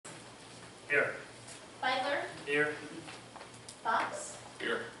Here. Beitler, Here. Fox,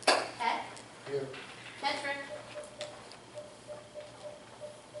 Here. Heck, Here. Petrick,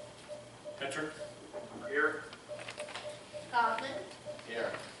 Petrick. Here. Kaufman,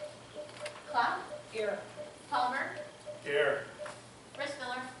 Here. Klopp, here. Palmer, Here.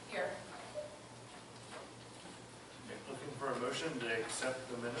 Rissmiller, here. Looking for a motion to accept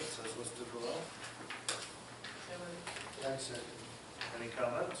the minutes as listed below. That's it. Any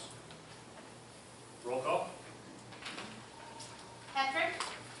comments? Roll call. Petrick,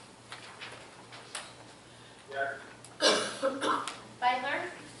 Yes. Beitler,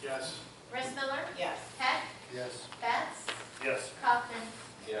 Yes. Rissmiller, Yes. Heck, Yes. Betts, Yes. Kaufman,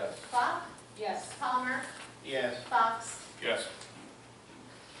 Yes. Klopp, Yes. Palmer, Yes. Fox, Yes.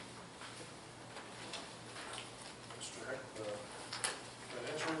 Mr. Heck, the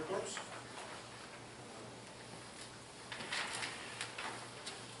financial reports?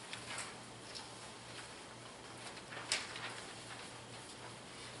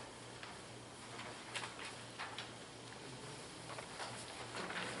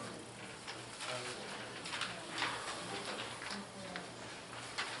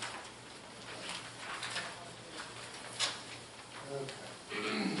 Okay.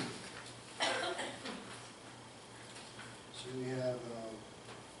 So we have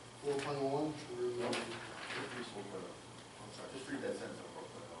 4.1 through, Just read that sentence.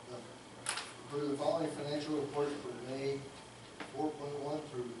 approve the following financial report for May 4.1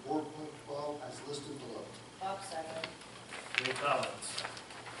 through 4.12 as listed below. Bob second. Any comments?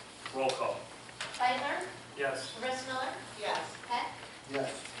 Roll call. Beitler, Yes. Rissmiller, Yes. Heck,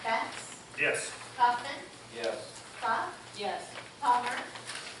 Yes. Betts, Yes. Kaufman, Yes. Klopp, Yes. Palmer,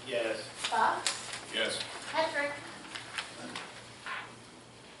 Yes. Fox, Yes. Petrick,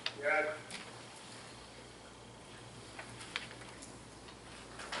 Yes.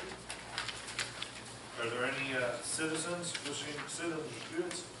 Are there any citizens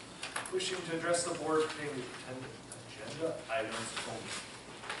wishing to address the board pertaining to agenda items only?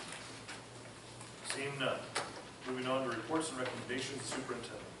 Seeing none. Moving on to reports and recommendations,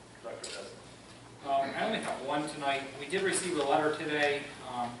 Superintendent, Dr. Desmond. I only have one tonight. We did receive a letter today.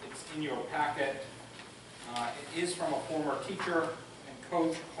 It's in your packet. It is from a former teacher and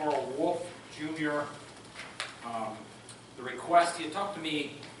coach, Carl Wolf, Jr. The request, he had talked to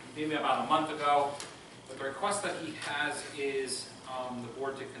me maybe about a month ago, but the request that he has is the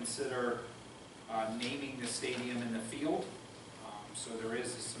board to consider naming the stadium in the field. So there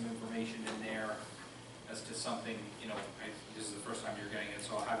is some information in there as to something, this is the first time you're getting it,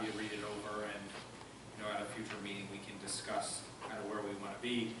 so I'll have you read it over, and at a future meeting we can discuss kind of where we want to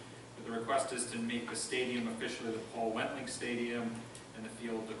be. But the request is to make the stadium officially the Paul Wentling Stadium and the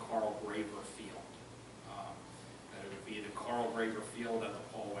field the Carl Graver Field. That it would be the Carl Graver Field and the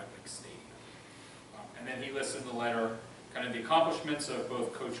Paul Wentling Stadium. And then he lists in the letter kind of the accomplishments of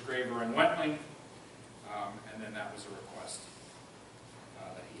both Coach Graver and Wentling, and then that was a request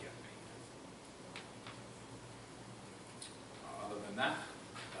that he had made. Other than that,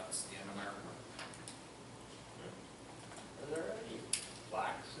 that's the end of my report. Are there any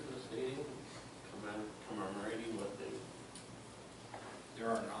plaques in the stadium commemorating what they? There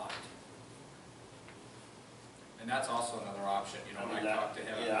are not. And that's also another option, when I talked to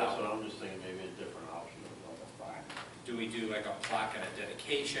him Yeah, that's about, what I'm just thinking, maybe a different option of like a plaque. do we do like a plaque and a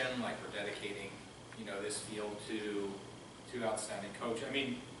dedication, like we're dedicating, this field to two outstanding coaches? I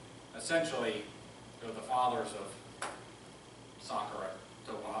mean, essentially, they're the fathers of soccer at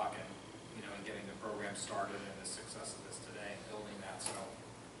Tulpehocken, and getting the program started and the success of this today, and building that, so.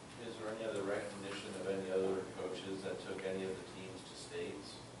 Is there any other recognition of any other coaches that took any of the teams to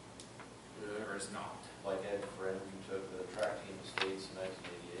states? There is not. Like Ed Friend, who took the track team to states in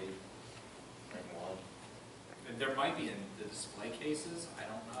 1988, and won. There might be in the display cases, I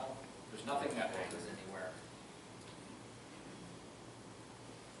don't know. There's nothing that hangs anywhere.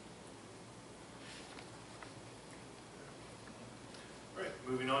 All right,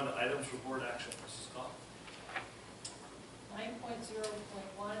 moving on to items for board action. Mrs. Scott. 9.0.1,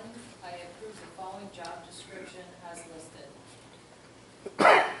 I approve the following job description as listed.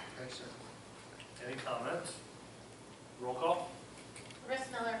 Excellent. Any comments? Roll call.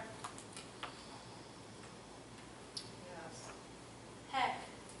 Rissmiller, Yes. Heck,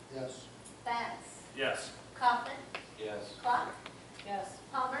 Yes. Betts, Yes. Kaufman, Yes. Klopp, Yes.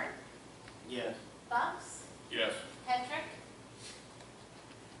 Palmer, Yes. Fox, Yes. Petrick,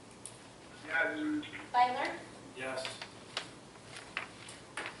 Yes. Beitler, Yes.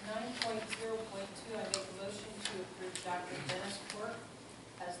 9.0.2, I make a motion to approve Dr. Dennis Quirk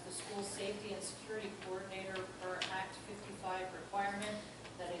as the school safety and security coordinator per Act 55 requirement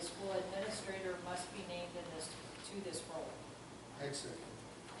that a school administrator Heck second.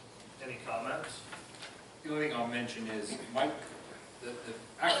 Any comments? The only thing I'll mention is Mike, the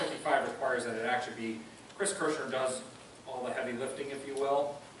Act 55 requires that it actually be, Chris Kirschner does all the heavy lifting, if you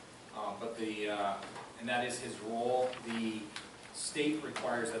will, and that is his role. The state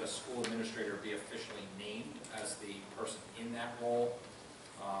requires that a school administrator be officially named as the person in that role.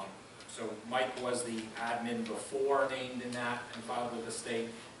 So Mike was the admin before, named in that and filed with the state,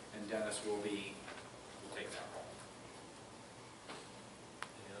 and Dennis will take that role.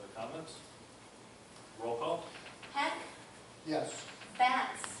 Any other comments? Roll call? Heck, Yes.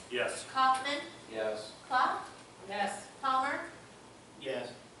 Bats, Yes. Kaufman, Yes. Clock, Yes. Palmer, Yes.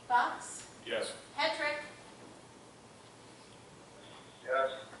 Box, Yes. Hedrick, Yes.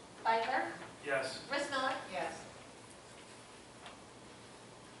 Feiler, Yes. Rissmiller, Yes.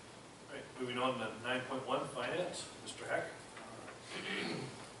 All right, moving on to 9.1, finance. Mr. Heck?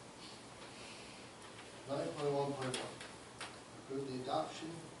 9.1.1, approve the adoption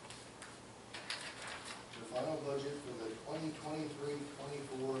of the final budget for the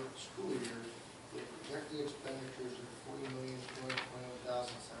 2023-24 school year with projected expenditures of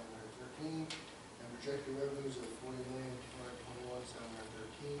 $40,221,713 and projected revenues of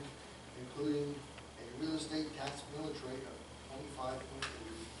 $40,221,713, including a real estate tax millage rate of 25.3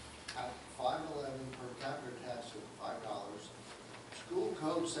 at 511 per capita tax of $5, school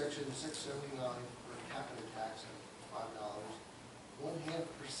code section 679 per capita tax of $5,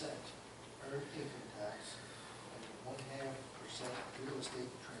 1/2% earned income tax, and 1/2% real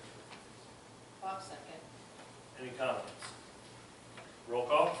estate transfer. Bob second. Any comments? Roll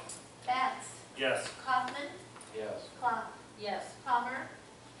call? Bats, Yes. Kaufman, Yes. Clock, Yes. Palmer,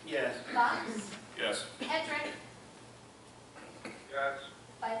 Yes. Box, Yes. Hedrick, Yes.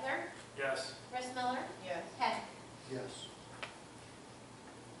 Feiler, Yes. Rissmiller, Yes. Heck. Yes.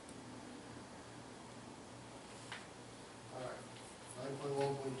 All right,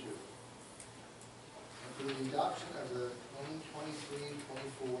 9.1.2. Approve the adoption of the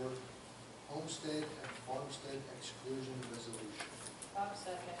 2023-24 homestead and farmstead exclusion resolution. Bob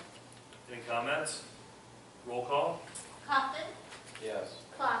second. Any comments? Roll call? Kaufman, Yes.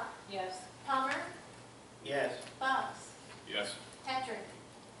 Clock, Yes. Palmer, Yes. Box, Yes. Hedrick,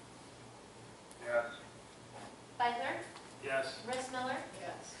 Yes. Feiler, Yes. Rissmiller,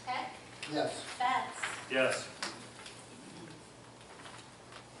 Yes. Heck, Yes. Bats, Yes.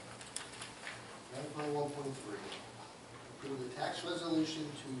 9.1.3. Approve the tax resolution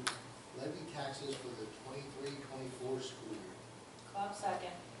to levy taxes for the 23-24 school year. Bob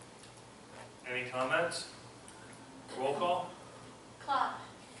second. Any comments? Roll call? Clock,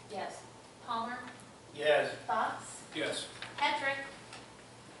 Yes. Palmer, Yes. Box, Yes. Hedrick,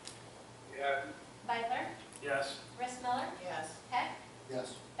 Yes. Feiler, Yes. Rissmiller, Yes. Heck,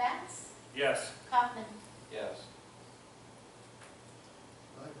 Yes. Bats, Yes. Kaufman, Yes.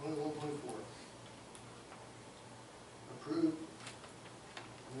 9.1.4. Approve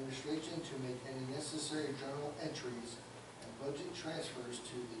administration to make any necessary journal entries and budget transfers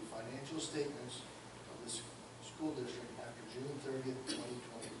to the financial statements of the school district after June 30th,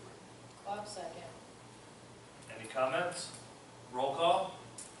 2023. Bob second. Any comments? Roll call?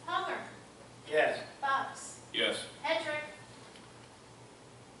 Palmer, Yes. Box, Yes. Hedrick,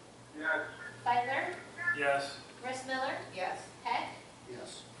 Yes. Feiler, Yes. Rissmiller, Yes. Heck,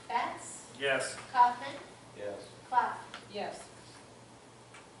 Yes. Bats, Yes. Kaufman, Yes. Clock, Yes.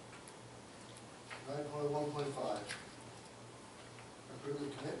 9.1.5. Approve the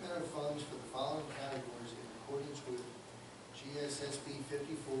commitment of funds for the following categories in accordance with GSSB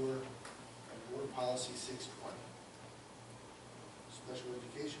 54 and Board Policy 620. Special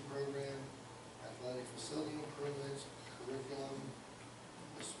education program, athletic facility improvements, curriculum.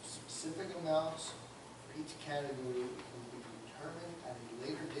 The specific amounts for each category will be determined at a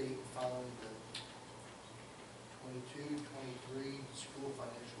later date following the 22-23 school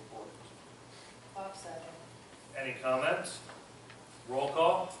financial report. Bob second. Any comments? Roll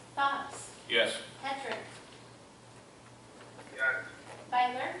call? Box, Yes. Hedrick, Yes.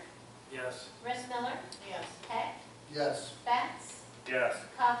 Feiler, Yes. Rissmiller, Yes. Heck, Yes. Bats, Yes.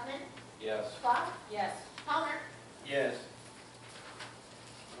 Kaufman, Yes. Clock, Yes. Palmer, Yes.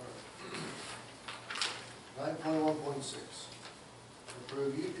 9.1.6.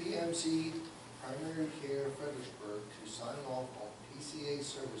 Approve UPMC Primary Care Fredericksburg to sign off on PCA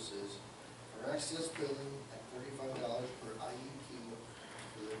services for excess billing at $35 per IEP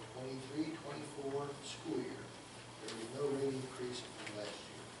for the 23-24 school year. There was no rate increase from last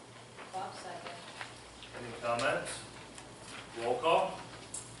year. Bob second. Any comments? Roll call?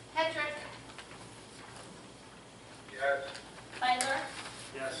 Hedrick, Yes. Feiler,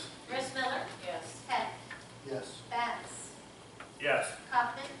 Yes. Rissmiller, Yes. Heck, Yes. Bats,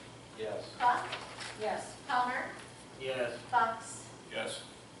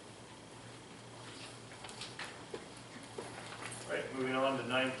 Moving on to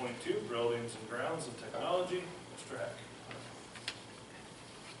 9.2, buildings and grounds and technology, Mr. Heck.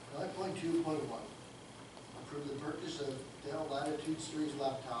 9.2.1, approve the purchase of Dell Latitude Series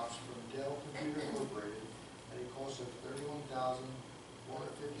laptops from Dell Computer Incorporated at a cost of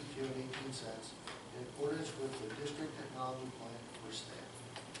 $31,452.18 in accordance with the district technology plan for staff.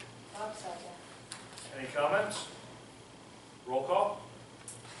 Bob second. Any comments? Roll call?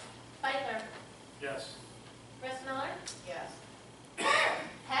 Feiler, Yes. Rissmiller, Yes.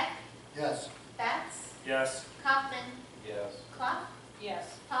 Heck, Yes. Bats, Yes. Kaufman, Yes. Clough,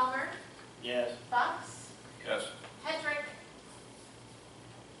 Yes. Palmer, Yes. Fox, Yes. Hedrick,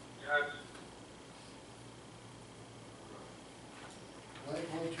 Yes.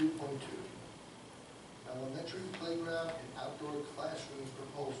 9.2.2, elementary playground and outdoor classroom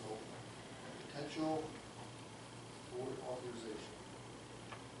proposal, potential board authorization.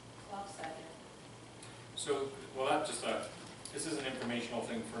 Bob second. So, well, this is an informational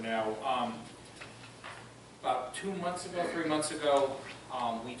thing for now. About 2 months ago, 3 months ago,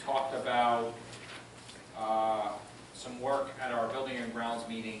 we talked about some work at our building and grounds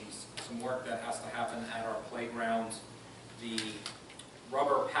meetings, some work that has to happen at our playgrounds. The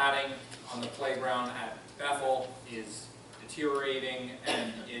rubber padding on the playground at Bethel is deteriorating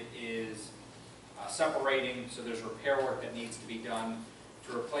and it is separating, so there's repair work that needs to be done.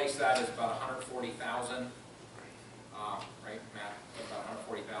 To replace that is about $140,000, right, Matt? About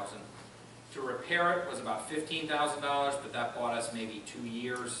 $140,000. To repair it was about $15,000, but that bought us maybe 2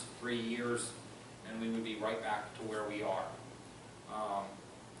 years, 3 years, and we would be right back to where we are.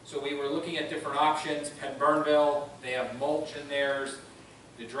 So we were looking at different options. Penn Burnville, they have mulch in theirs.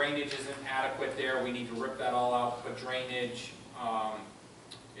 The drainage isn't adequate there. We need to rip that all out, put drainage.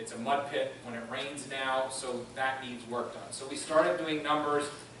 It's a mud pit when it rains now, so that needs work done. So we started doing numbers.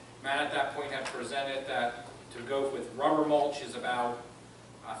 Matt at that point had presented that to go with rubber mulch is about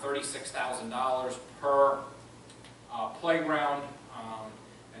 $36,000 per playground.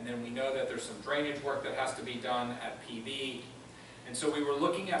 And then we know that there's some drainage work that has to be done at PB. And so we were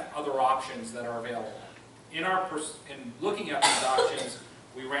looking at other options that are available. In looking at these options,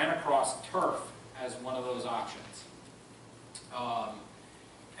 we ran across turf as one of those options.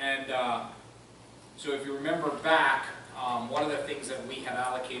 So if you remember back, one of the things that we had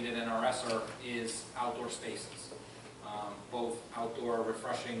allocated in our ESSER is outdoor spaces. Both outdoor,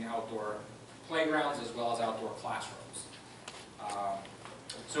 refreshing outdoor playgrounds as well as outdoor classrooms.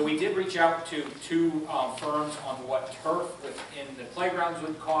 So we did reach out to 2 firms on what turf within the playgrounds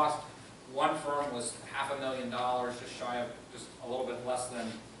would cost. One firm was $500,000, just a little bit less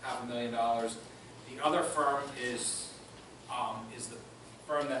than $500,000. The other firm is the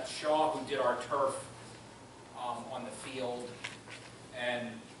firm that Shaw, who did our turf on the field,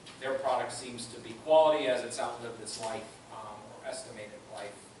 and their product seems to be quality as it's outlived its life, or estimated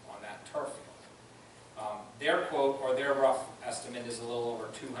life on that turf field. Their quote, or their rough estimate, is a little over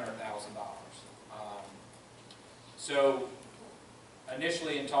 $200,000. So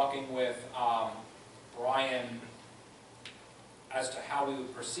initially in talking with Brian as to how we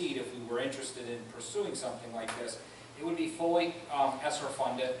would proceed if we were interested in pursuing something like this, it would be fully ESSER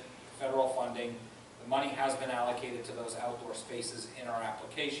funded, federal funding. The money has been allocated to those outdoor spaces in our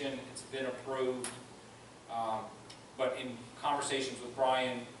application. It's been approved. But in conversations with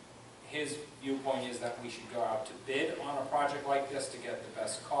Brian, his viewpoint is that we should go out to bid on a project like this to get the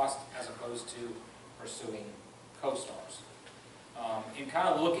best cost as opposed to pursuing co-stars. In kind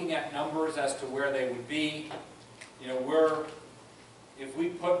of looking at numbers as to where they would be, you know, if we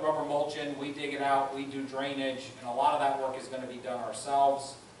put rubber mulch in, we dig it out, we do drainage, and a lot of that work is going to be done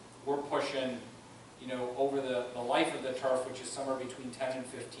ourselves. We're pushing, you know, over the life of the turf, which is somewhere between 10 and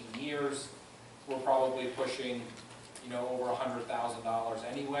 15 years, we're probably pushing, you know, over $100,000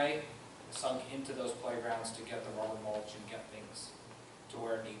 anyway, sunk into those playgrounds to get the rubber mulch and get things to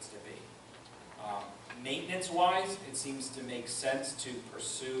where it needs to be. Maintenance-wise, it seems to make sense to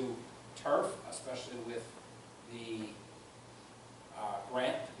pursue turf, especially with the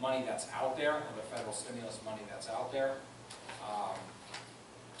grant money that's out there, or the federal stimulus money that's out there.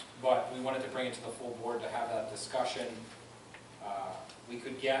 But we wanted to bring it to the full board to have that discussion. We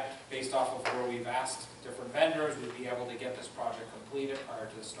could get, based off of where we've asked different vendors, we'd be able to get this project completed prior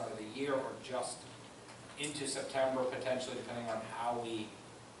to the start of the year, or just into September potentially, depending on how we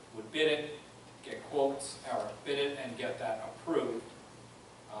would bid it, get quotes, or bid it and get that approved.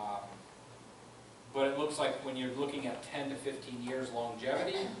 But it looks like when you're looking at 10 to 15 years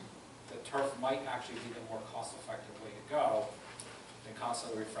longevity, the turf might actually be the more cost-effective way to go than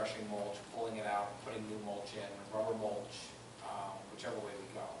constantly refreshing mulch, pulling it out, putting new mulch in, rubber mulch, whichever way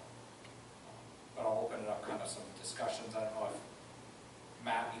we go. But I'll open it up, kind of some discussions. I don't know if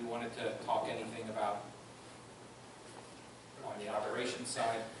wanted to talk anything about on the operations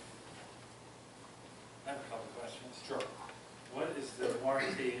side. I have a couple questions. Sure. What is the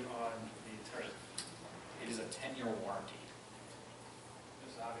warranty on the turf? It is a 10-year warranty.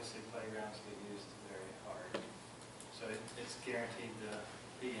 Because obviously playgrounds get used very hard. So it's guaranteed to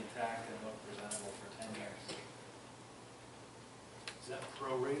be intact and look presentable for 10 years. Is that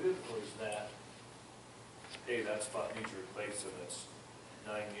prorated, or is that, hey, that spot needs replaced and it's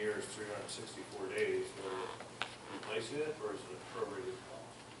 9 years, 364 days, we're replacing it, or is it a prorated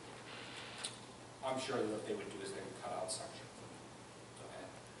cost? I'm sure that what they would do is they would cut out sections. Okay.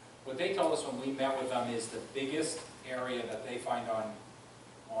 What they told us when we met with them is the biggest area that they find on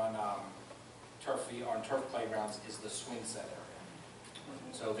turf playgrounds is the swing set area.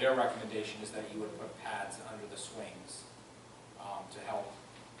 So their recommendation is that you would put pads under the swings to help,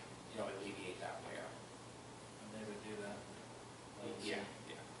 alleviate that wear. And they would do that. Yeah.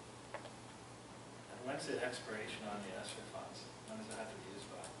 And when's the expiration on the ESSER funds? When does it have to be used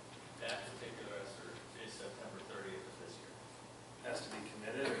by? That particular ESSER is September 30th of this year. Has to be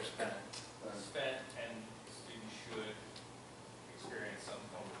committed or spent? Spent, and students should experience some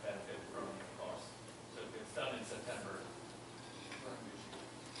form of benefit from the cost. So if it's done in September,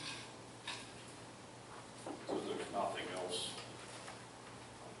 So there's nothing else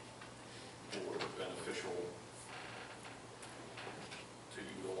more beneficial to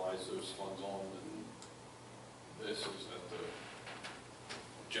utilize those funds on than this? Is that the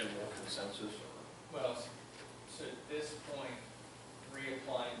general consensus? well, so at this point,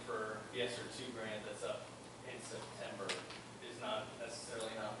 reapplying for the ESSER 2 grant that's up in September is not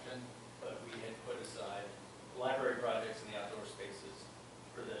necessarily an option, but we had put aside library projects in the outdoor spaces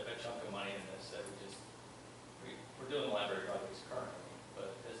for a chunk of money in this that we're doing the library projects currently,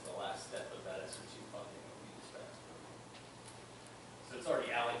 but as the last step of that ESSER 2 funding will be dispensed. So it's already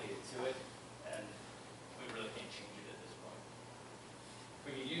allocated to it, and we really can't change it at this point.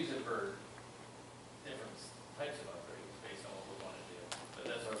 We could use it for different types of upgrades based on what we want to do, but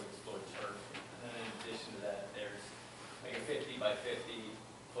that's why we explored turf. And then in addition to that, there's like a 50 by 50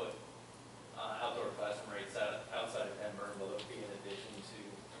 foot outdoor classroom rates outside of Denver, will be in addition to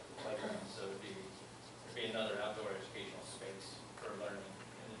the playground, so it'd be another outdoor educational space for learning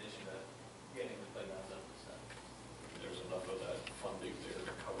in addition to getting the playgrounds up and stuff. There's enough of that funding there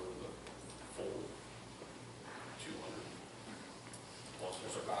to cover the full 200 plus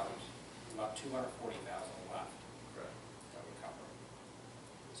There's about 240,000 left Correct. that would cover.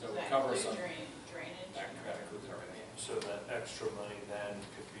 So it Does would that cover include some, drainage? that includes everything. So that extra money then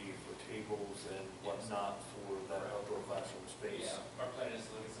could be for tables and whatnot for that outdoor classroom space? Yeah, our plan is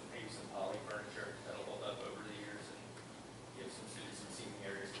to look at maybe some poly furniture that'll hold up over the years and give some students some seating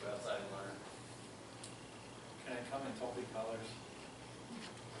areas to go outside and learn. Can it come in Tulpe colors?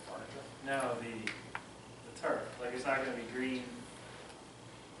 Furniture. No, the turf. Like it's not going to be green,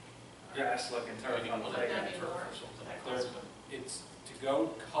 grass looking turf on the playground. That'd be more. It's, to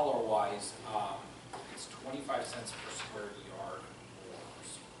go color-wise, it's 25 cents per square yard or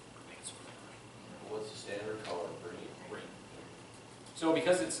space. What's the standard color? Green. So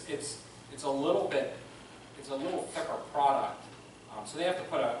because it's a little thicker product, so they have to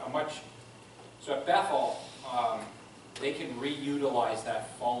put a much, so at Bethel, they can reutilize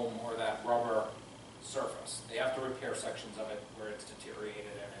that foam or that rubber surface. They have to repair sections of it where it's deteriorated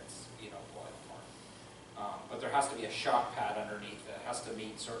and it's, falling apart. But there has to be a shock pad underneath that has to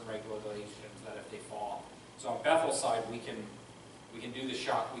meet certain regulations that if they fall. So on Bethel's side, we can do the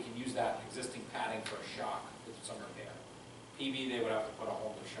shock, we can use that existing padding for a shock with some repair. PB, they would have to put a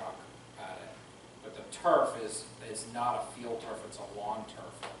whole new shock pad in. But the turf is not a field turf, it's a lawn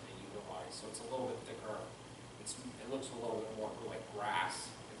turf that they utilize. So it's a little bit thicker. It looks a little bit more like grass,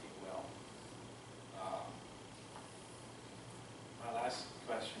 if you will. My last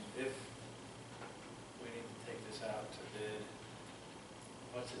question, if we need to take this out to bid,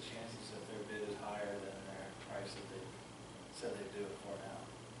 what's the chances that their bid is higher than their price that they said they'd do it for now?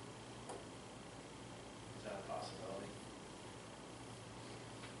 Is that a possibility?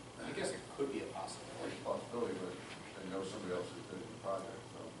 I guess it could be a possibility. It's a possibility, but I know somebody else is doing the project,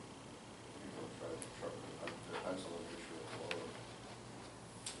 so people try to pencil it this year forward.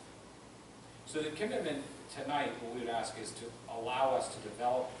 So the commitment tonight, what we would ask is to allow us to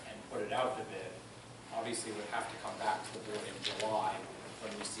develop and put it out to bid. Obviously, we'd have to come back to the board in July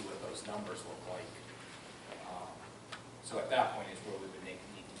when we see what those numbers look like. So at that point is where we would need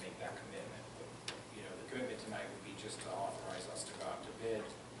to make that commitment. But, the commitment tonight would be just to authorize us to go out to bid,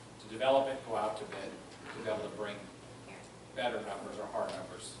 to develop it, go out to bid, to be able to bring better numbers or hard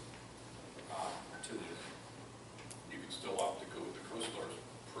numbers to you. You could still opt to go with the CoStar's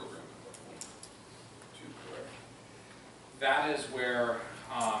pro that is where,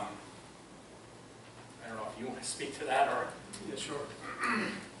 I don't know if you want to speak to that or. Yeah, sure.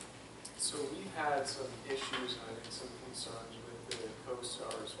 So we've had some issues, and I think some concerns with the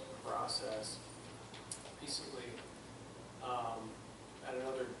CoStar's process. Recently, at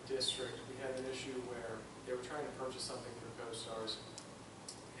another district, we had an issue where they were trying to purchase something through CoStar's,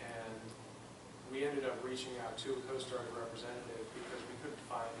 and we ended up reaching out to a CoStar's representative because we couldn't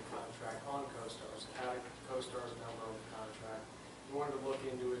find the contract on CoStar's. It had CoStar's number on the contract. We wanted to look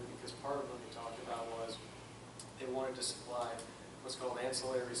into it because part of what we talked about was they wanted to supply what's called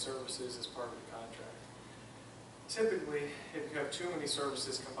ancillary services as part of the contract. Typically, if you have too many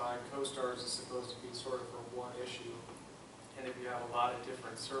services combined, CoStar's is supposed to be sort of for one issue. And if you have a lot of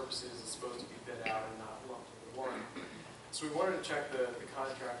different services, it's supposed to be bid out and not lumped into one. So we wanted to check the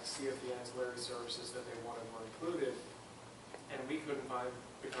contract to see if the ancillary services that they wanted were included. And we couldn't find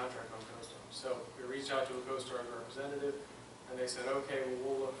the contract on CoStar. So we reached out to a CoStar representative, and they said, okay, well,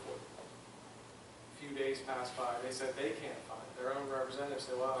 we'll look for it. A few days passed by, they said they can't find it. Their own representative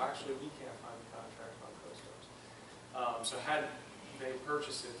said, well, actually, we can't find the contract on CoStar's. So had they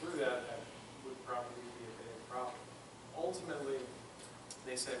purchased it through that, that would probably be a big problem. Ultimately,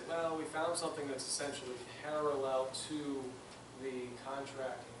 they said, well, we found something that's essentially parallel to the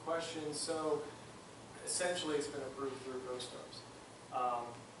contract in question, so essentially it's been approved through CoStar's.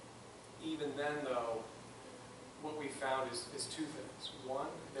 Even then, though, what we found is two things. One,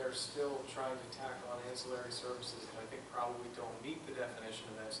 they're still trying to tack on ancillary services that I think probably don't meet the definition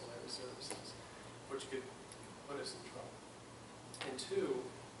of ancillary services, which could put us in trouble. And two,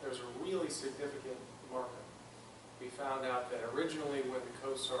 there's a really significant markup. We found out that originally when the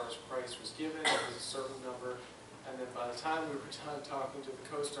CoStar's price was given, it was a certain number, and then by the time we were done talking to the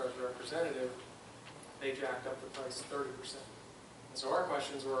CoStar's representative, they jacked up the price 30%. And so our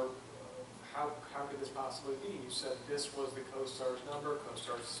questions were, how could this possibly be? You said this was the CoStar's number.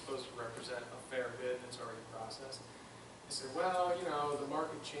 CoStar's is supposed to represent a fair bid that's already processed. They said, well, you know, the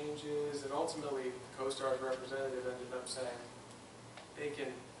market changes, and ultimately the CoStar's representative ended up saying they can,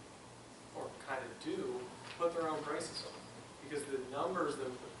 or kind of do, put their own prices on. Because the numbers,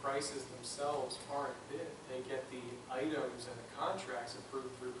 the prices themselves aren't bid. They get the items and the contracts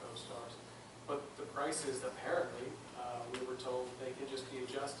approved through CoStar's. But the prices, apparently, we were told they can just be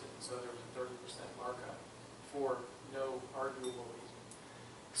adjusted. So there was a 30% markup for no arguable reason.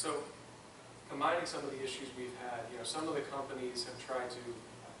 So combining some of the issues we've had, you know, some of the companies have tried to,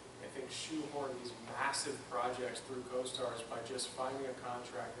 I think, shoehorn these massive projects through CoStar's by just finding a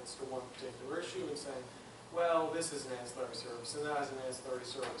contract that's to one particular issue and saying, well, this is an ancillary service, and that is an ancillary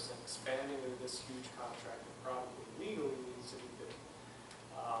service, and expanding into this huge contract that probably legally needs to be bid.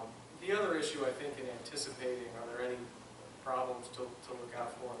 The other issue, I think, in anticipating, are there any problems to look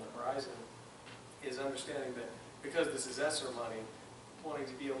out for on the horizon, is understanding that because this is ESSER money, wanting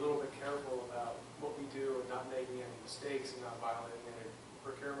to be a little bit careful about what we do and not making any mistakes and not violating any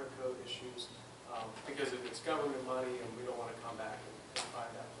procurement code issues, because if it's government money and we don't want to come back and find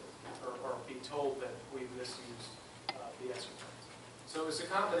out that, or be told that we've misused the ESSER funds. So it's a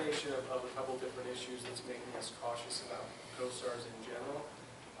combination of a couple different issues that's making us cautious about CoStar's in general.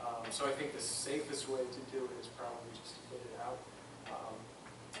 So I think the safest way to do it is probably just to bid it out.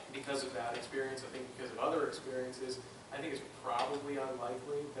 Because of that experience, I think because of other experiences, I think it's probably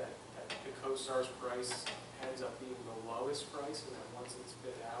unlikely that the CoStar's price ends up being the lowest price, and then once it's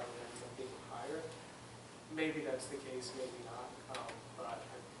bid out, it ends up being higher. Maybe that's the case, maybe not. But I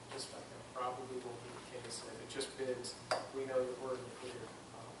suspect that probably will be the case. If it just bids, we know that we're in the clear.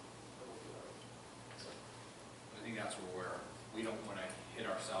 So. I think that's where we don't want to hit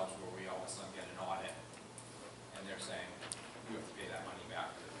ourselves where we all of a sudden get an audit and they're saying, you have to pay that money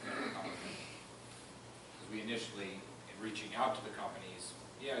back to the company. Because we initially, in reaching out to the companies,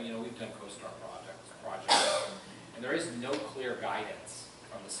 yeah, you know, we've done CoStar projects, and there is no clear guidance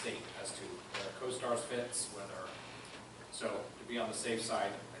from the state as to whether CoStar's fits, whether, so to be on the safe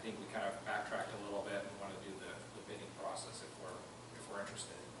side, I think we kind of backtracked a little bit and want to do the bidding process if we're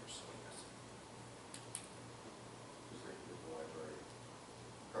interested in pursuing this. Just like with the library.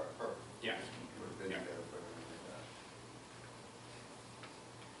 Perfect. Yeah. Put a bid Yeah. together for everything like that.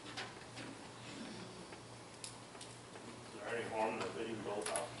 Is there any harm in bidding both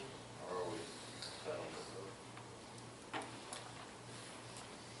options? Or always.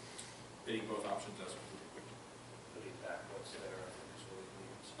 Bidding both options does. Bidding back what's there, I think is what it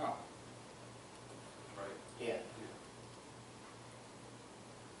means. Oh. Right. Yeah.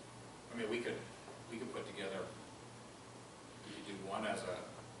 I mean, we could put together, we could do one as a,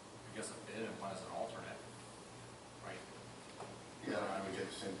 I guess, a bid and one as an alternate, right? Yeah, I would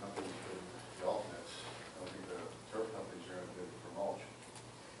get the same company for the alternates. I don't think the Tulp companies are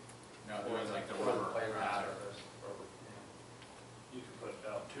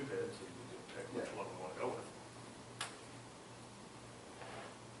two bids, and we can pick which one we want to go with.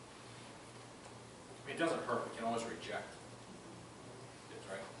 I mean, it doesn't hurt, we can always reject bids,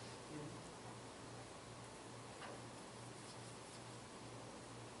 right?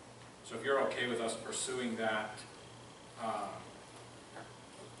 So if you're okay with us pursuing that,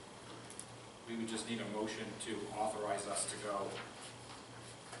 we would just need a motion to authorize us to go,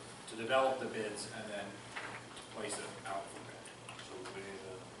 to develop the bids and then to place it out for bid. So we need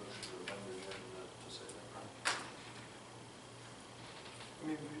a motion to amend the agenda to say that.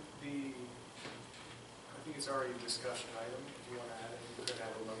 I mean, I think it's already a discussion item. If you want to add it, you could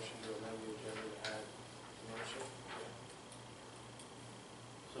have a motion to amend the agenda to add the motion.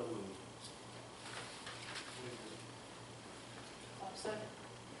 So moved. Second.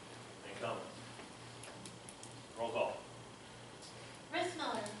 Any comments? Roll call.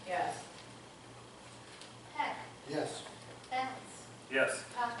 Rissmiller, Yes. Heck, Yes. Betts, Yes.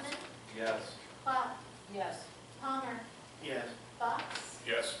 Kaufman, Yes. Clark, Yes. Palmer, Yes. Fox,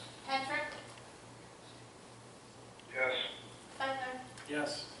 Yes. Hedrick, Yes. Feiler,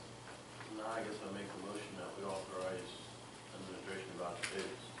 Yes. Now, I guess I make a motion that we authorize administration about the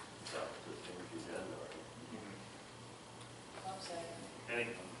bids, without the change the agenda, right? I'll second. Any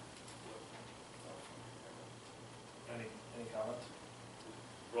comments?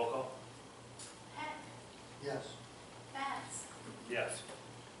 Roll call. Heck, Yes. Betts, Yes.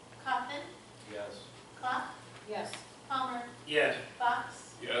 Kaufman, Yes. Clark, Yes. Palmer, Yes.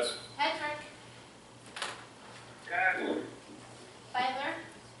 Fox, Yes. Hedrick, Yes. Feiler,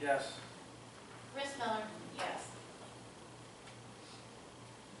 Yes. Rissmiller, Yes.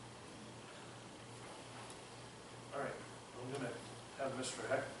 All right, I'm gonna have Mr.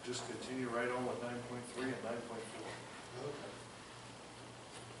 Heck just continue right on with 9.3 and 9.4. Okay.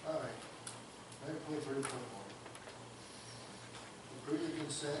 All right. 9.3.1. Approve the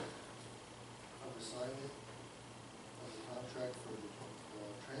consent of assignment of the contract for the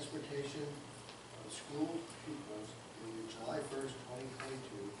transportation of school pupils dated July 1st,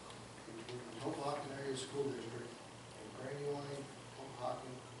 2022 between the Tulpehocken Area School District and Brandywine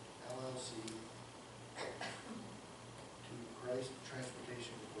Tulpehocken LLC to Christ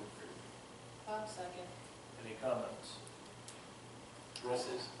Transportation Incorporated. I'll second. Any comments? Roll call.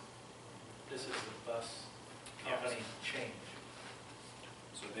 This is the bus company change.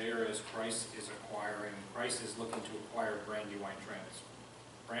 So there is, Price is looking to acquire Brandywine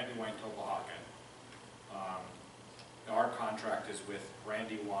Tulpehocken. Our contract is with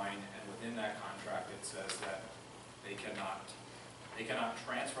Brandywine, and within that contract, it says that they cannot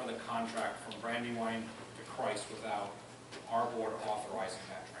transfer the contract from Brandywine to Christ without our board authorizing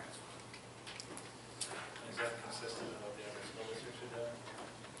that transfer. Is that consistent with what the other school districts are doing?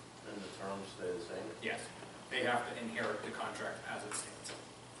 And the terms stay the same? Yes, they have to inherit the contract as it stands.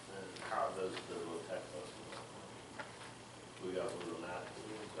 And how does the tech us? We got a little map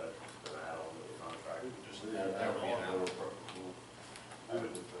that add on to the contract. Just Yeah, add that that would be on. a little preferable.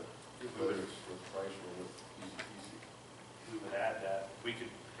 Whether it's with Price or with easy. We would add that. We could,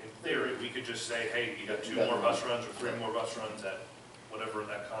 in theory, we could just say, hey, you got 2 more bus runs or 3 more bus runs at whatever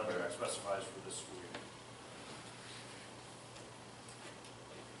that contract specifies for this school year.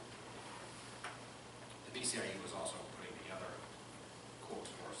 The BCIE was also putting together quotes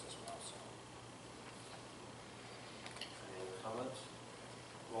for us as well, so. Any other comments?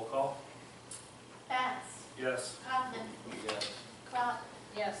 Roll call. Betts, Yes. Kaufman, Yes. Clark,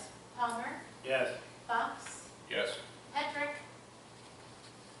 Yes. Palmer, Yes. Fox, Yes. Hedrick,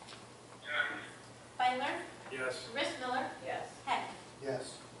 Feiler, Yes. Rissmiller, Yes. Heck,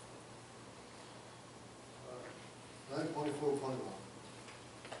 Yes. 9.4.1.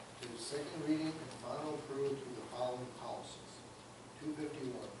 To second reading and final approval to the following policies.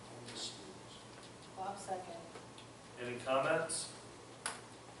 251, homeless students. Bob second. Any comments?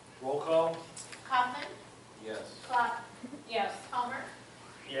 Roll call. Kaufman, Yes. Clark, Yes. Palmer,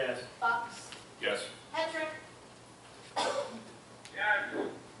 Yes. Fox, Yes. Hedrick,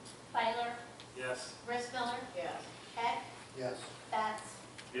 Feiler, Yes. Rissmiller, Yes. Heck, Yes. Betts,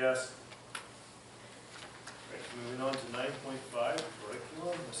 Yes. Right, moving on to 9.5,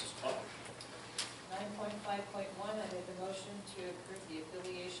 curriculum, Mrs. Tulp. 9.5.1, I make a motion to approve the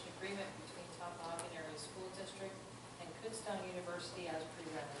affiliation agreement between Tulpehocken Area School District and Kutztown University as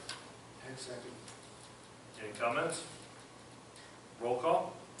presented. Heck second. Any comments? Roll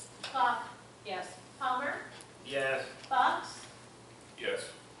call. Clark, Yes. Palmer, Yes. Fox,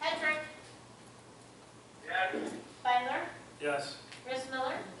 Yes. Hedrick, Feiler, Yes.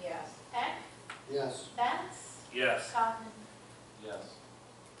 Rissmiller, Yes. Heck, Yes. Betts, Yes. Kaufman. Yes.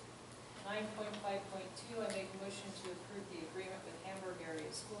 9.5.2, I make a motion to approve the agreement with Hamburg Area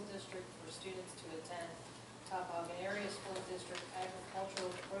School District for students to attend Tulpehocken Area School District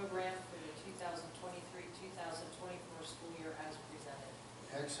Agricultural Program for the 2023-2024 school year as presented.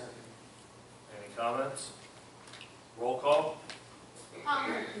 Heck, second. Any comments? Roll call?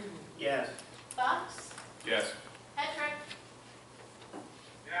 Palmer, Yes. Fox, Yes. Hedrick.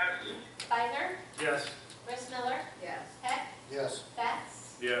 Feiler, Yes. Rissmiller, Yes. Heck, Yes.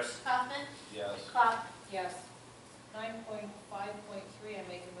 Bats, Yes. Kaufman, Yes. Clock. Yes. 9.5.3, I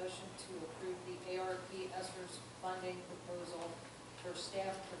make a motion to approve the ARP ESSERS funding proposal for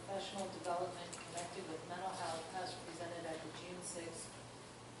staff professional development connected with mental health as presented at the June 6,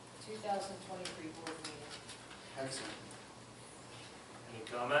 2023 board meeting. Heck, second. Any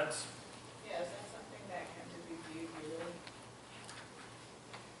comments? Yeah, is that something that can be reviewed yearly?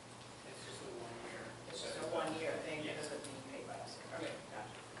 It's just a 1 year. It's just a one-year thing, Yes. because it's being paid by us. Okay,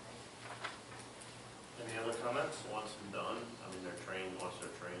 gotcha. Any other comments? Once and done, I mean, they're trained, once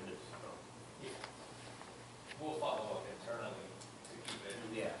they're trained, it's, We'll follow up internally to keep it.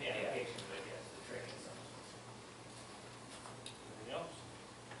 Yeah, The yeah. application, but yes, the training is. Anything else?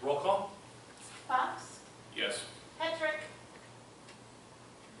 Roll call? Fox, Yes. Hedrick.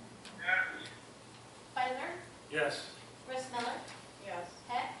 Feiler, Yes. Rissmiller, Yes.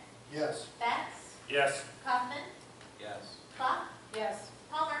 Heck, Yes. Bats, Yes. Kaufman, Yes. Clock, Yes.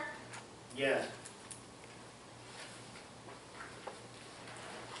 Palmer. yes.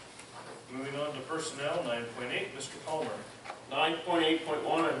 Moving on to personnel, 9.8, Mr. Palmer.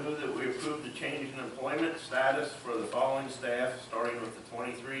 9.8.1, I move that we approve the change in employment status for the following staff, starting with the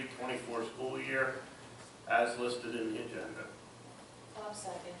 23-24 school year, as listed in the agenda. Bob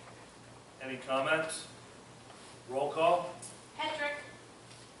second. Any comments? Roll call? Hedrick.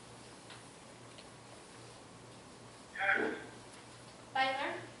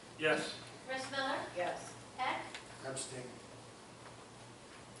 Feiler, Yes. Rissmiller, Yes. Heck, Abstain.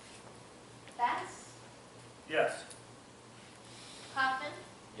 Bats, Yes. Kaufman,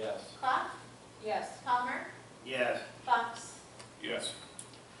 Yes. Clock, Yes. Palmer, Yes. Fox. Yes.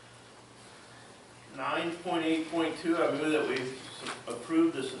 9.8.2, I move that we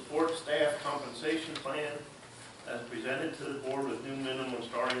approve the support staff compensation plan as presented to the board with new minimum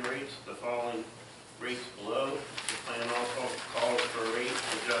starting rates, the following rates below. The plan also calls for rate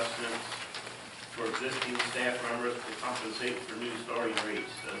adjustments for existing staff members to compensate for new starting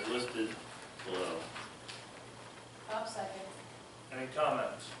rates as listed below. Bob second. Any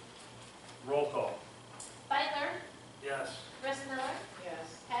comments? Roll call? Feiler, Yes. Rissmiller, Yes.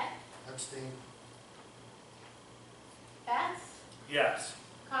 Heck, Abstain. Bats, Yes.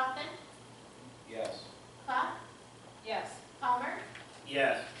 Kaufman, Yes. Clock, Yes. Palmer,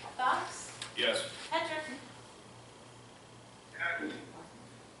 Yes. Fox, Yes. Hedrick.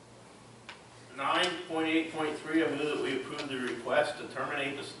 9.8.3, I move that we approve the request to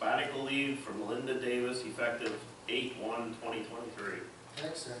terminate the sabbatical leave for Melinda Davis effective 8/1/2023.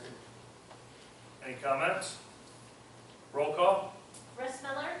 Heck, second. Any comments? Roll call?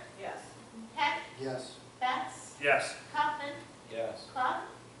 Rissmiller, Yes. Heck, Yes. Bats, Yes. Kaufman, Yes. Clock,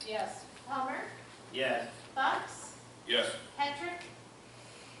 Yes. Palmer, Yes. Fox, Yes. Hedrick.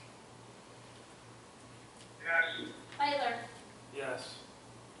 Feiler, Yes.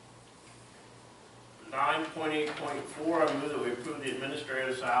 9.8.4, I move that we approve the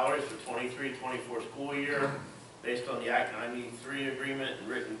administrative salaries for 23-24 school year based on the Act 93 agreement and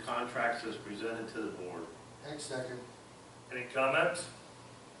written contracts as presented to the board. Heck, second. Any comments?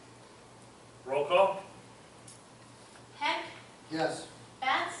 Roll call? Heck, Yes.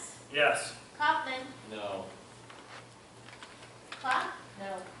 Bats, Yes. Kaufman, No. Clock,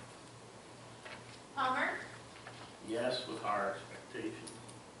 No. Palmer, Yes, with higher expectations.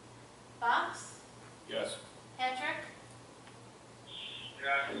 Fox, Yes. Hedrick.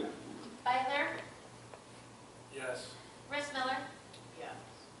 Feiler, Yes. Rissmiller, Yes.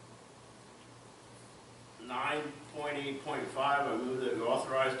 9.8.5, I move that we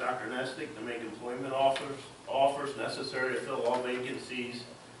authorize Dr. Nestic to make employment offers necessary to fill all vacancies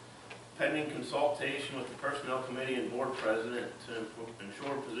pending consultation with the Personnel Committee and Board President to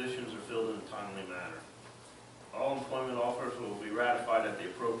ensure positions are filled in a timely manner. All employment offers will be ratified at the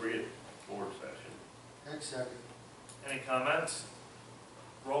appropriate board session. Heck, second. Any comments?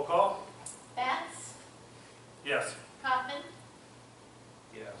 Roll call? Bats, Yes. Kaufman,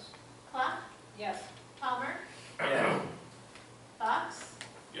 Yes. Clock, Yes. Palmer, Yes. Fox,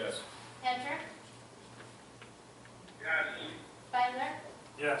 Yes. Hedrick. Feiler,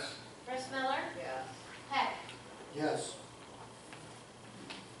 Yes. Rissmiller, Yes. Heck. Yes.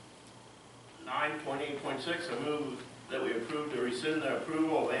 9.8.6, I move that we approve to rescind the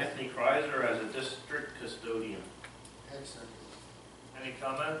approval of Anthony Kreiser as a district custodian. Heck second. Any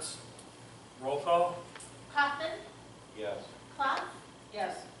comments? Roll call? Kaufman, Yes. Clough,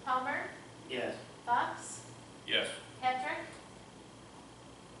 Yes. Palmer, Yes. Fox, Yes. Patrick.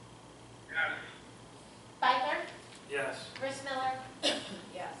 Beidler, Yes. Rissmiller,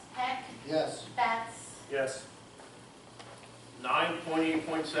 Yes. Heck, Yes. Bats. Yes.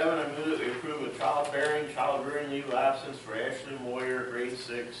 9.8.7, I move that we approve a childbearing, child rearing leave of absence for Ashley Moyer, grade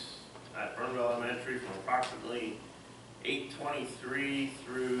 6, at Burnville Elementary from approximately 8/23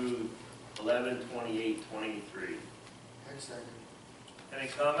 through 11/28/23. Heck second. Any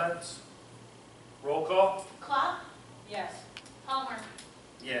comments? Roll call? Clough, Yes. Palmer,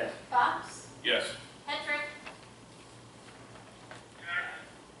 Yes. Fox, Yes. Patrick.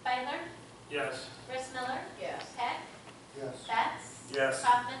 Beidler, Yes. Rissmiller, Yes. Heck, Yes. Bats. Yes.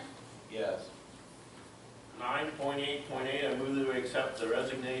 Kaufman, Yes. 9.8.8, I move that we accept the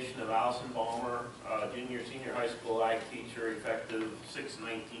resignation of Allison Balmer, junior, senior high school ag teacher, effective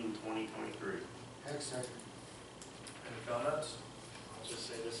 6/19/2023. Heck second. Any comments? I'll just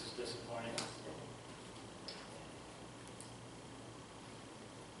say this is disappointing.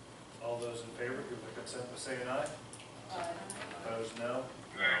 All those in favor, give their consent by saying aye. Opposed, no.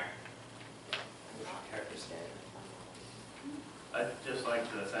 I'd just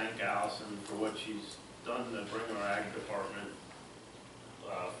like to thank Allison for what she's done to bring our ag department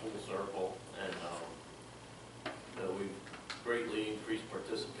full circle, and that we've greatly increased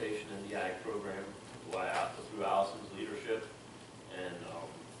participation in the ag program through Allison's leadership, and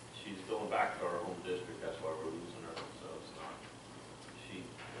she's going back to our home district. That's why we're losing her. So it's not.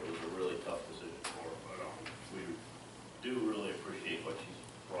 It was a really tough decision for her, but we do really appreciate what she's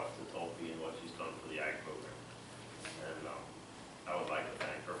brought to Tulpe and what she's done for the ag program, and I would like to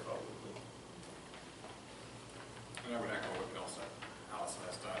thank her publicly. And I would echo what Bill said. Allison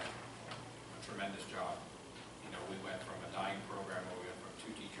has done a tremendous job. You know, we went from a dying program where we went from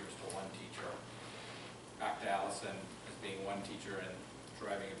 2 teachers to 1 teacher, back to Allison as being 1 teacher and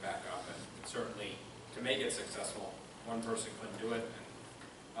driving it back up. And certainly, to make it successful, 1 person couldn't do it. And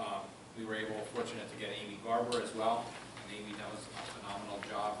we were fortunate to get Amy Garber as well. And Amy does a phenomenal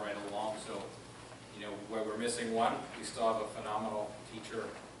job right along. So, you know, where we're missing 1, we still have a phenomenal teacher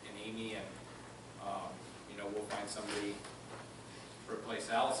in Amy, and you know, we'll find somebody to replace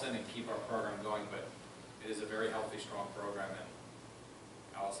Allison and keep our program going. But it is a very healthy, strong program, and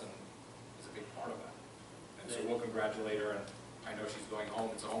Allison is a big part of that. And so we'll congratulate her, and I know she's going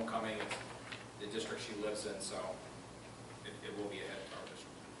home. It's a homecoming. It's the district she lives in, so it will be a hit to our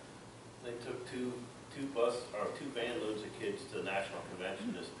district. They took two van loads of kids to the national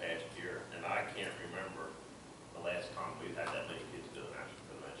convention this past year, and I can't remember the last time we've had that many kids go to the national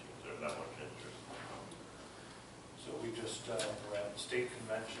convention, because there's that much interest. So we just were at the state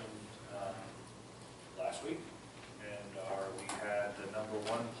convention last week, and we had the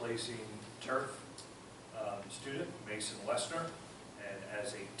 #1 placing turf student, Mason Lester, and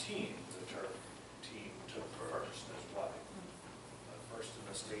as a team, the turf team took first as well. First in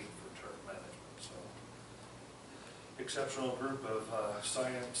the state for turf management, so exceptional group of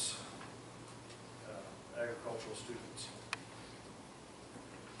science, agricultural students.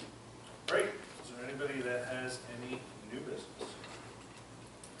 Great. Is there anybody that has any new business?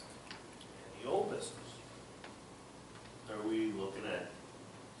 Any old business? Are we looking at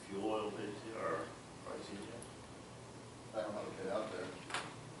fuel oil or pricing yet? I don't have a bid out there.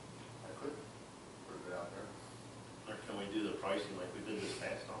 I could put a bid out there. Or can we do the pricing like we did this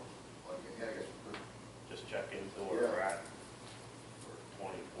past time? Well, yeah, I guess we could. Just check into where we're at for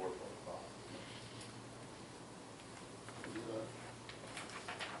 24, 25. Do that.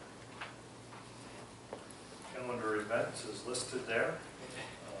 Calendar events is listed there.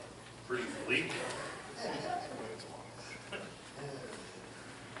 Pretty bleak.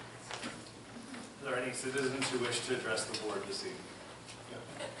 Are there any citizens who wish to address the board this evening?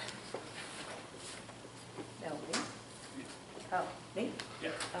 No, me? Oh, me?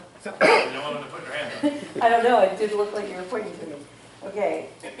 Yeah. Oh. You don't want to put your hand up. I don't know, it did look like you were pointing to me. Okay,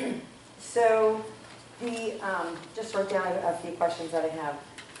 so just wrote down a few questions that I have,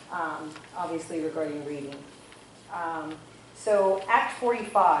 obviously regarding reading. So Act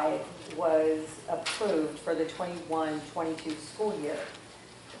 45 was approved for the 21-22 school year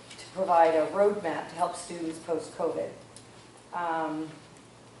to provide a roadmap to help students post-COVID.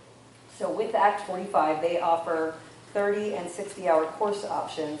 So with Act 45, they offer 30 and 60-hour course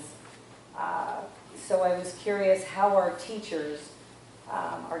options. So I was curious how our teachers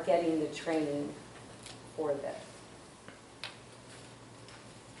are getting the training for this.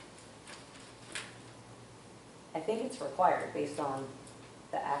 30 I think it's required based on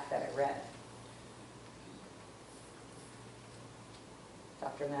the act that I read.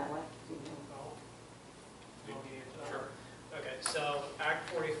 Dr. Matlack, do you know? Sure. Okay, so Act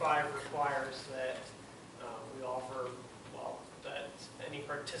 45 requires that we offer, well, that any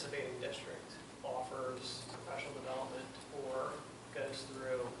participating district offers professional development or goes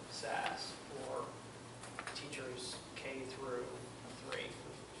through SAS or teachers K through 3,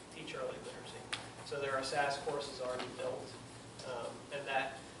 teach early literacy. So there are SAS courses already built, and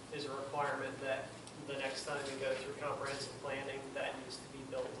that is a requirement that the next time we go through comprehensive planning, that needs to be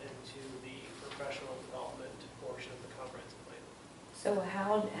built into the professional development portion of the comprehensive plan. So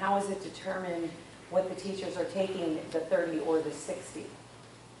how is it determined what the teachers are taking, the 30 or the 60?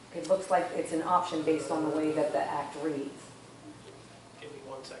 It looks like it's an option based on the way that the act reads. Give me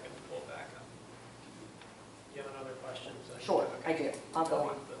 1 second to pull it back up. You have another question? Sure, I do. I'll go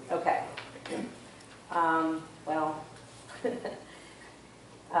on. Okay. Well,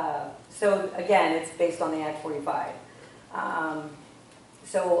 so again, it's based on the Act 45.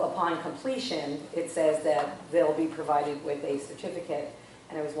 So upon completion, it says that they'll be provided with a certificate,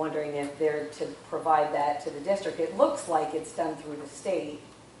 and I was wondering if they're to provide that to the district. It looks like it's done through the state,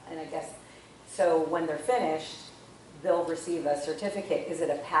 and I guess, so when they're finished, they'll receive a certificate. Is it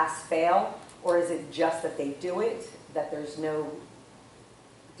a pass-fail, or is it just that they do it, that there's no,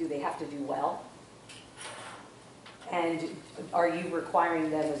 do they have to do well? And are you requiring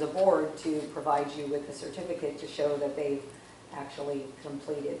them as a board to provide you with a certificate to show that they've actually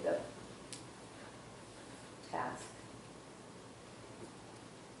completed the task?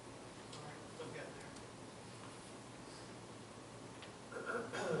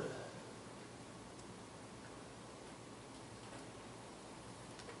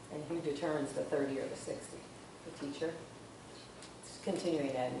 And who determines the 30 or the 60? The teacher? It's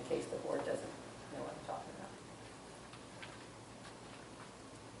continuing ed in case the board doesn't know what I'm talking about.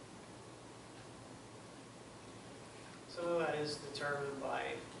 Some of that is determined by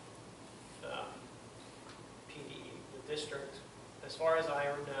PDE. The district, as far as I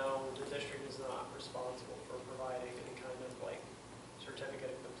know, the district is not responsible for providing any kind of like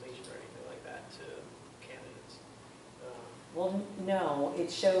certificate of completion or anything like that to candidates. Well, no,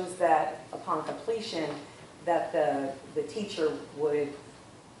 it shows that upon completion, that the teacher would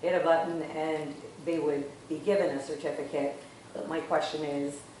hit a button and they would be given a certificate. But my question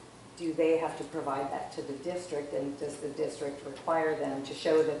is, do they have to provide that to the district, and does the district require them to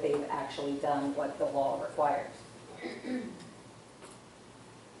show that they've actually done what the law requires?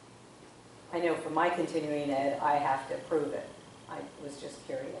 I know for my continuing ed, I have to prove it. I was just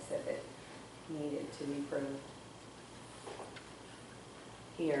curious if it needed to be proved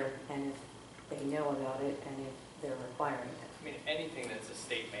here, and if they know about it, and if they're requiring it. I mean, anything that's a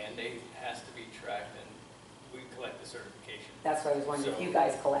state mandate has to be tracked, and we collect the certification. That's what I was wondering, if you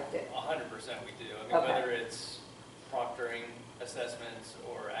guys collect it. 100% we do. I mean, Okay. whether it's proctoring assessments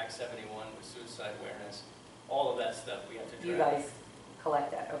or Act 71 with suicide awareness, all of that stuff we have to track. You guys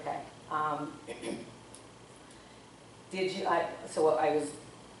collect that, okay. Did you,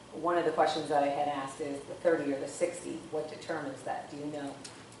 one of the questions that I had asked is the 30 or the 60, what determines that? Do you know?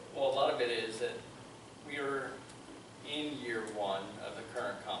 Well, a lot of it is that we are in year 1 of the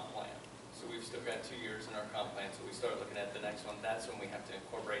current comp plan. So we've still got 2 years in our comp plan, so we start looking at the next one. That's when we have to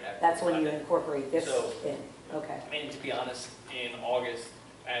incorporate Act 45. That's when you incorporate this So, in, okay. I mean, to be honest, in August,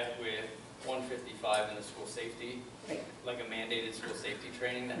 as with 155 in the school safety, Right. like a mandated school safety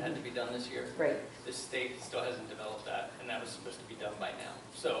training that had to be done this year. Great, The state still hasn't developed that, and that was supposed to be done by now.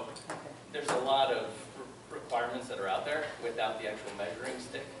 So okay. there's a lot of requirements that are out there without the actual measuring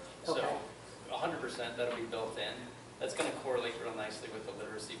stick. So Okay. 100% that'll be built in. That's going to correlate real nicely with the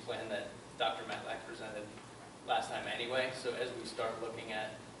literacy plan that Dr. Matlack presented last time anyway. So as we start looking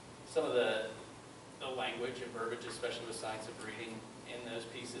at some of the language and verbiage, especially with science of reading in those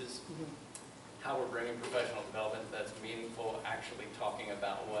pieces, Mhm. how we're bringing professional development that's meaningful, actually talking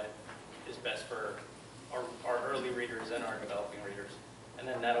about what is best for our early readers and our developing readers. And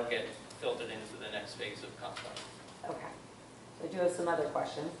then that'll get filtered into the next phase of comp plan. Okay. So I do have some other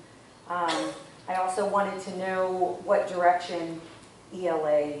questions. I also wanted to know what direction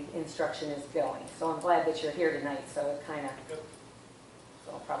ELA instruction is going. So I'm glad that you're here tonight, so it kind of, Good.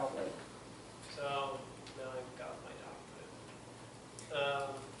 so I'll probably, So now I've got my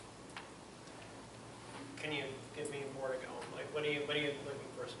document. Can you give me more to go on? Like, what are you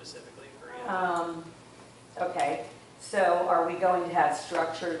looking for specifically for you? Okay, so are we going to have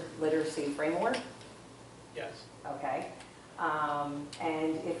structured literacy framework? Yes. Okay.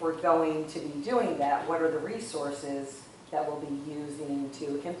 And if we're going to be doing that, what are the resources that we'll be using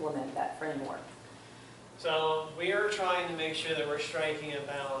to implement that framework? So we are trying to make sure that we're striking a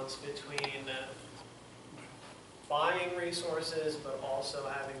balance between buying resources, but also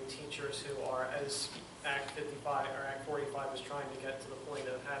having teachers who are, as Act 55 or Act 45 is trying to get to the point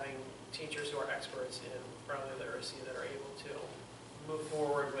of having teachers who are experts in early literacy that are able to move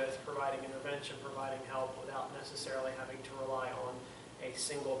forward with providing intervention, providing help without necessarily having to rely on a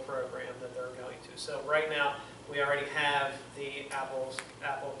single program that they're going to. So right now, we already have the Apple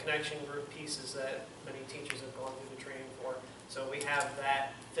Connection Group pieces that many teachers have gone through the training for. So we have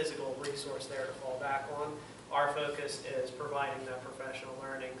that physical resource there to fall back on. Our focus is providing that professional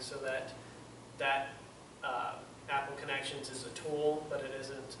learning so that Apple Connections is a tool, but it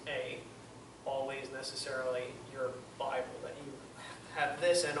isn't always necessarily your Bible, that you have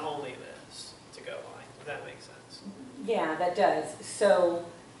this and only this to go by. Does that make sense? Yeah, that does. So,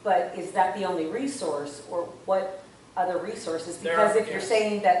 but is that the only resource, or what other resources? Because if you're Yes.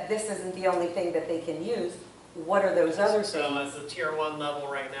 saying that this isn't the only thing that they can use, what are those other So things? at the tier 1 level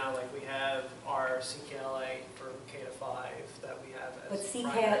right now, like we have our CKLA for K to 5 that we have But as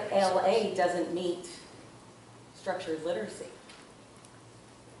primary CKLA resource. doesn't meet structured literacy.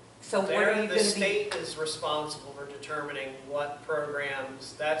 So what are There, you going the to be? state is responsible for determining what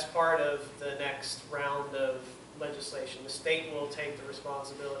programs, that's part of the next round of legislation. The state will take the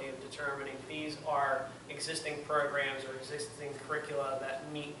responsibility of determining these are existing programs or existing curricula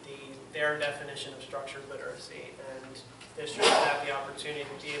that meet their definition of structured literacy. And districts have the opportunity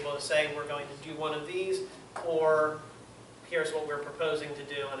to be able to say, we're going to do one of these, or here's what we're proposing to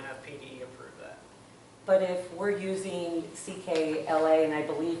do, and have PDE approve that. But if we're using CKLA, and I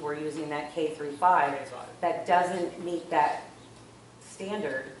believe we're using that K through 5, that doesn't meet that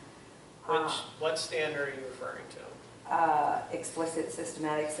standard. What standard are you referring to? Explicit,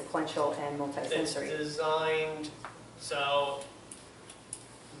 systematic, sequential, and It's multisensory. designed, so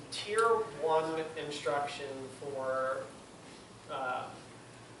tier 1 instruction for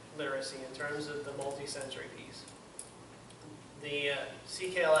literacy in terms of the multisensory piece. The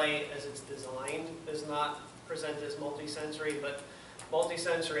CKLA as it's designed is not presented as multisensory, but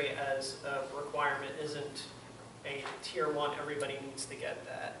multisensory as a requirement isn't a tier 1, everybody needs to get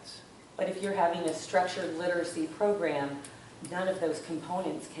that. But if you're having a structured literacy program, none of those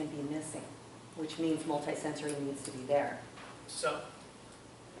components can be missing, which means multisensory needs to be there. So,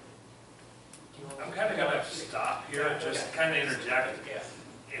 I'm kind of going to stop here, just kind of interject. If,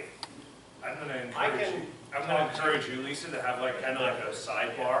 I'm going to encourage you, Lisa, to have like kind of like a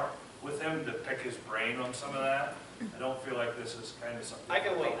sidebar with him to pick his brain on some of that. I don't feel like this is kind of something. I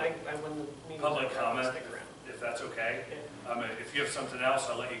can wait, when the meeting's Public over, comment, stick around. if that's okay. If you have something else,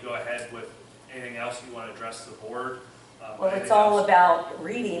 I'll let you go ahead with anything else you want to address the board. Well, it's anything all else? about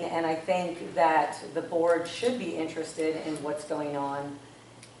reading, and I think that the board should be interested in what's going on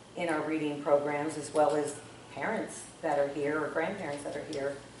in our reading programs, as well as parents that are here or grandparents that are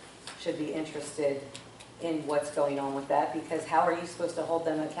here should be interested in what's going on with that, because how are you supposed to hold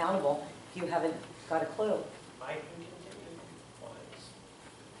them accountable if you haven't got a clue? I can continue.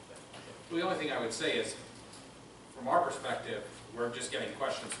 Well, the only thing I would say is, from our perspective, we're just getting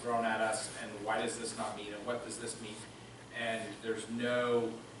questions thrown at us, and why does this not mean, and what does this mean? And there's no,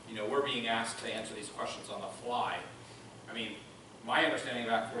 we're being asked to answer these questions on the fly. I mean, my understanding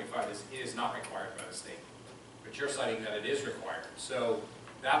of Act 45 is it is not required by the state, but you're citing that it is required. So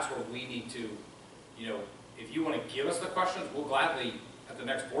that's where we need to, if you want to give us the questions, we'll gladly, at the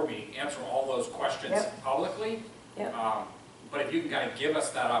next board meeting, answer all those questions publicly. Yep. But if you can kind of give us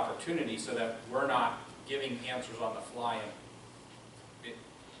that opportunity so that we're not giving answers on the fly, and it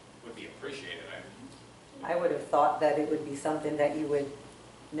would be appreciated. I would have thought that it would be something that you would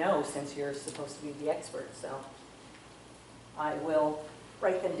know, since you're supposed to be the expert, so I will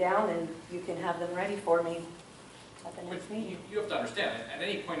write them down and you can have them ready for me at the next meeting. You have to understand, at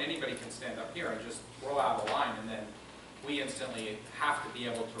any point, anybody can stand up here and just throw out a line, and then we instantly have to be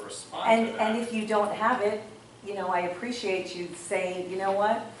able to respond to that. And if you don't have it, I appreciate you saying, you know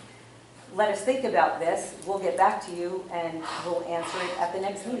what, let us think about this, we'll get back to you, and we'll answer it at the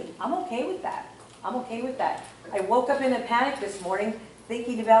next meeting. I'm okay with that. I'm okay with that. I woke up in a panic this morning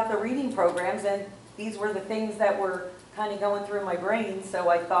thinking about the reading programs, and these were the things that were kind of going through my brain, so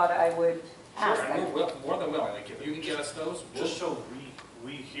I thought I would ask. Sure, and we're more than willing. Like, if you can get us those, Just so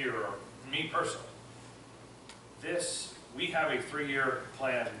we hear, me personally, we have a 3-year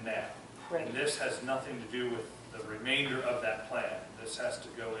plan now. Right. And this has nothing to do with the remainder of that plan. This has to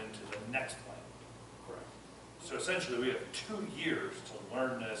go into the next plan. Correct. So essentially, we have 2 years to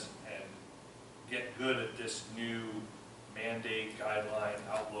learn this and get good at this new mandate, guideline,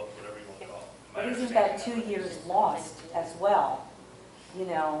 outlook, whatever you want to call it. But isn't that 2 years lost as well,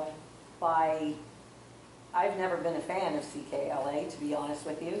 by I've never been a fan of CKLA, to be honest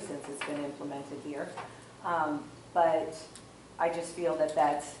with you, since it's been implemented here. But I just feel that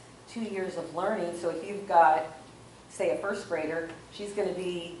that's 2 years of learning. So if you've got, say, a first grader, she's going to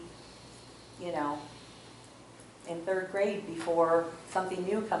be, you know, in third grade before something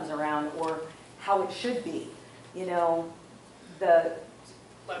new comes around, or how it should be. You know, the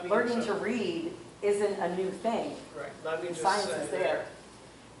Let me learning just- to read isn't a new thing. Right, let me just Science say is there. that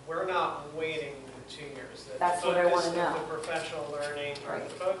we're not waiting the 2 years. That That's what I wanna The know. focus of the professional learning, or Right.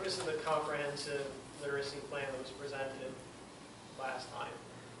 the focus of the comprehensive literacy plan that was presented last time.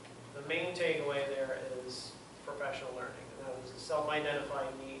 The main takeaway there is professional learning, and that was a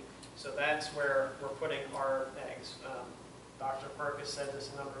self-identified need. So that's where we're putting our eggs. Dr. Perkis said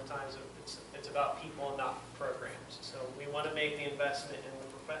this a number of times, it's about people and not programs. So we want to make the investment in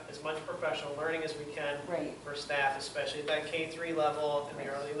as much professional learning as we can Right. for staff, especially at that K-3 level and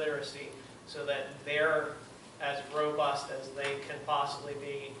the early literacy, so that they're as robust as they can possibly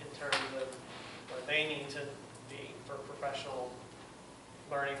be in terms of what they need to be for professional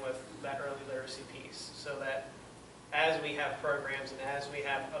learning with that early literacy piece. So that as we have programs and as we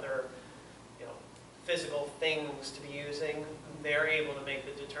have other, you know, physical things to be using, they're able to make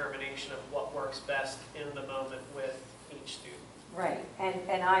the determination of what works best in the moment with each student. Right,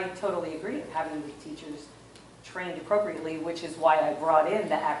 and I totally agree of having the teachers trained appropriately, which is why I brought in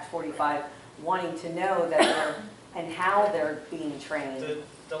the Act 45, wanting to know that they're, and how they're being trained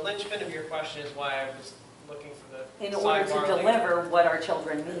The linchpin of your question is why I was looking for the in order to sidebar link. deliver what our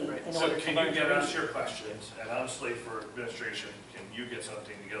children need, Right. in So order to can learn you to get us read. your questions, and honestly, for administration, can you get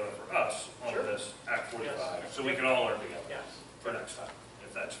something together for us on Sure. this Act 45? Yes. So we can all learn together Yes. for next time,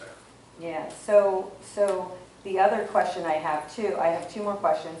 if that's fair. Yeah, so the other question I have too, I have two more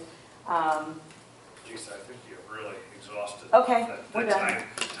questions. Geez, I think you've really exhausted. Okay, that we're done.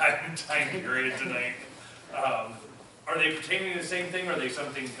 time period tonight. Are they pertaining to the same thing, or are they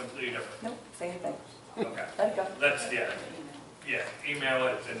something completely different? Nope, same thing. Okay, Let it go. that's, yeah, email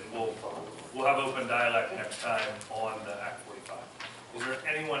it, and we'll have open dialogue next time on the Act 45. Is there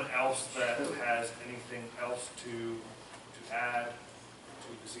anyone else that has anything else to add to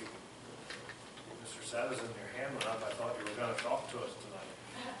this evening? Mr. Savazin, your hand went up, I thought you were gonna talk to us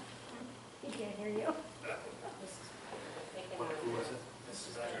tonight. He can't hear you. Who was it?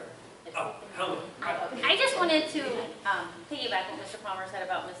 Mrs. Asher. Oh, hello. I just wanted to piggyback what Mr. Palmer said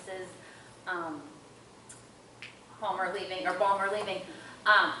about Mrs. Palmer leaving, or Balmer leaving.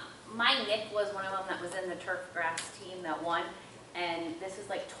 My Nick was one of them that was in the turf grass team that won, and this is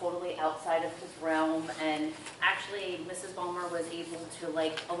like totally outside of his realm. And actually, Mrs. Balmer was able to,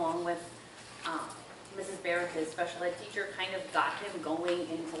 like, along with Mrs. Barrett, his special ed teacher, kind of got him going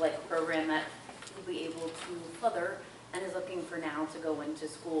into like a program that he'll be able to further, and is looking for now to go into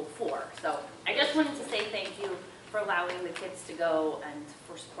school for. So I just wanted to say thank you for allowing the kids to go and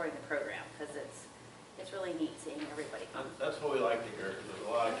for supporting the program, because it's really neat seeing everybody come. That's what we like to hear, because there's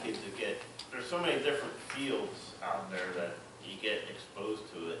a lot of kids that there's so many different fields out there that you get exposed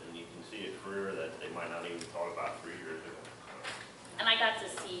to it, and you can see a career that they might not even thought about 3 years ago. And I got to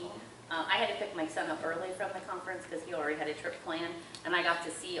see, I had to pick my son up early from the conference because he already had a trip planned, and I got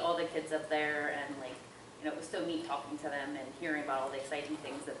to see all the kids up there, and like, you know, it was so neat talking to them and hearing about all the exciting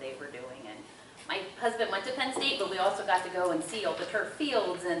things that they were doing. And my husband went to Penn State, but we also got to go and see all the turf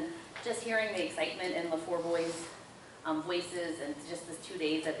fields, and just hearing the excitement in the four boys' voices, and just the 2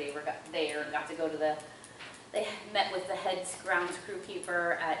 days that they were there, and got to go to they met with the head grounds crew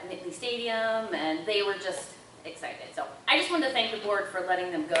keeper at Nittany Stadium, and they were just excited. So I just wanted to thank the board for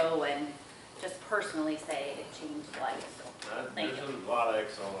letting them go, and just personally say it changed lives. So thank you. There's a lot of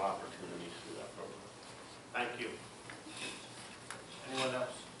excellent opportunities through that program. Thank you.